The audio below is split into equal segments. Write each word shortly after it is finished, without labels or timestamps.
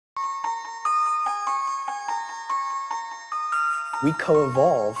We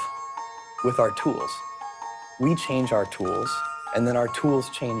co-evolve with our tools. We change our tools, and then our tools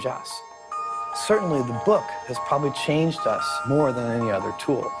change us. Certainly, the book has probably changed us more than any other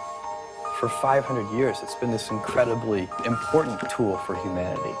tool. For 500 years, it's been this incredibly important tool for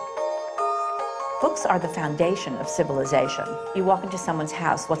humanity. Books are the foundation of civilization. You walk into someone's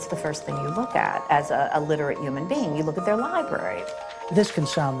house, what's the first thing you look at as a literate human being? You look at their library. This can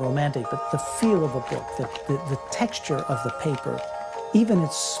sound romantic, but the feel of a book, the texture of the paper, even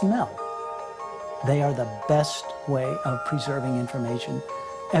its smell, they are the best way of preserving information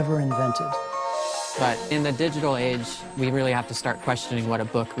ever invented. But in the digital age, we really have to start questioning what a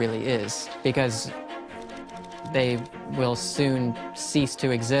book really is, because they will soon cease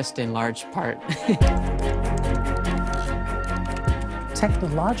to exist in large part.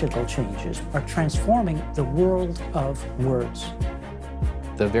 Technological changes are transforming the world of words.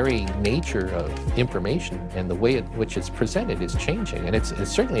 The very nature of information and the way in which it's presented is changing, and it's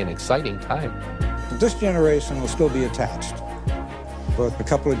certainly an exciting time. This generation will still be attached, but a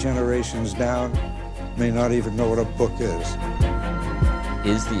couple of generations down may not even know what a book is.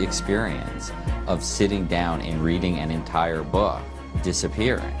 Is the experience of sitting down and reading an entire book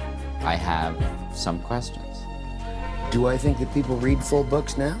disappearing? I have some questions. Do I think that people read full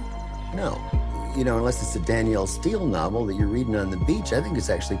books now? No. You know, unless it's a Danielle Steele novel that you're reading on the beach, I think it's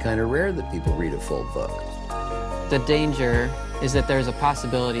actually kind of rare that people read a full book. The danger is that there's a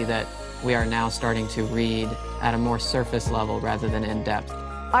possibility that we are now starting to read at a more surface level rather than in depth.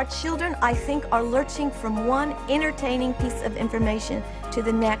 Our children, I think, are lurching from one entertaining piece of information to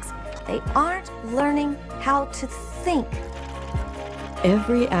the next. They aren't learning how to think.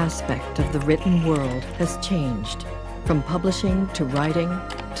 Every aspect of the written world has changed, from publishing to writing,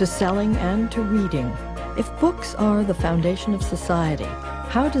 to selling and to reading. If books are the foundation of society,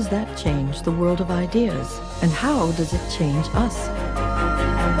 how does that change the world of ideas? And how does it change us?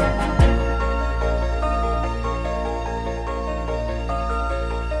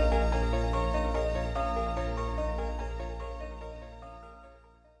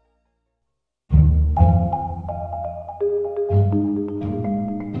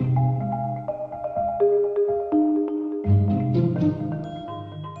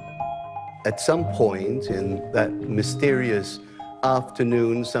 At some point in that mysterious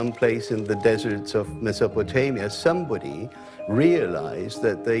afternoon, someplace in the deserts of Mesopotamia, somebody realized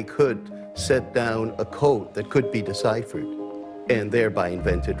that they could set down a code that could be deciphered, and thereby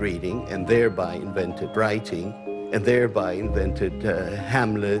invented reading, and thereby invented writing, and thereby invented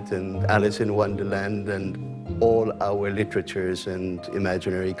Hamlet and Alice in Wonderland and all our literatures and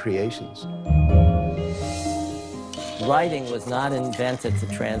imaginary creations. Writing was not invented to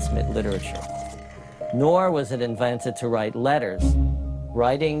transmit literature, nor was it invented to write letters.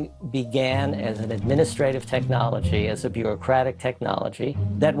 Writing began as an administrative technology, as a bureaucratic technology,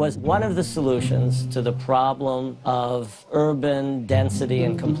 that was one of the solutions to the problem of urban density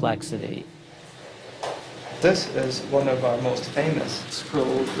and complexity. This is one of our most famous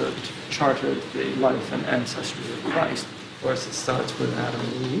scrolls that charted the life and ancestry of Christ. Of course, it starts with Adam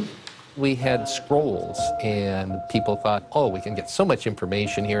and Eve. We had scrolls, and people thought, oh, we can get so much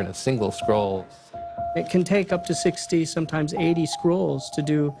information here in a single scroll. It can take up to 60, sometimes 80 scrolls to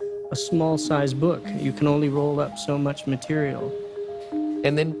do a small-sized book. You can only roll up so much material.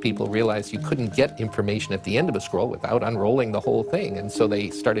 And then people realized you couldn't get information at the end of a scroll without unrolling the whole thing, and so they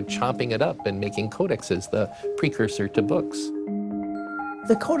started chopping it up and making codexes, the precursor to books.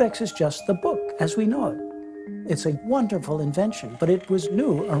 The codex is just the book as we know it. It's a wonderful invention, but it was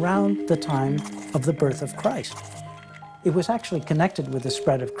new around the time of the birth of Christ. It was actually connected with the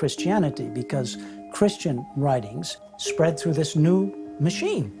spread of Christianity because Christian writings spread through this new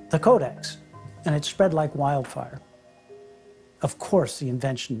machine, the codex, and it spread like wildfire. Of course, the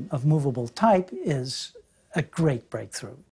invention of movable type is a great breakthrough.